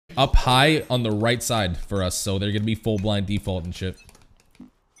up high on the right side for us, so they're gonna be full blind default and shit.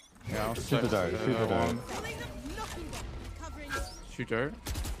 Yeah, I'll Shoot the dart. Shoot the dart. Shoot dart.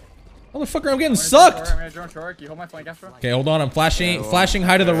 Motherfucker, I'm getting sucked. I'm gonna drone short. Can you hold my flank, Astro? Okay, hold on. I'm flashing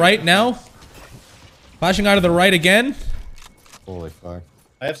high to the right now. Flashing high to the right again. Holy fuck.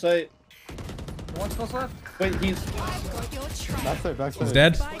 I have sight. One's close left. Wait, he's Backside, backside. He's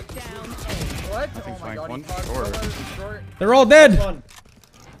dead. What? Oh my god, one he caught short. short. They're all dead. one.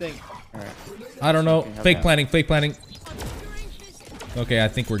 Think. I don't know. have Fake that. planning. Fake planning. Okay, I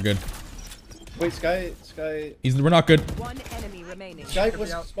think we're good. Wait, Sky. We're not good. One enemy remaining. Sky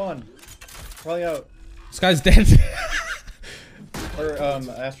was spawned. Probably out. This guy's dead. Or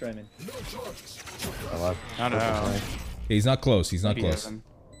Astra, I mean. I left. Not out. Okay, he's not close. He's not Maybe close. heaven.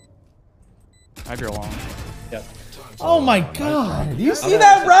 I have your long. Yep. Oh my god! Do you see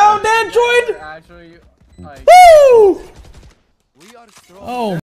that round, Android? Actually, like. Woo! Oh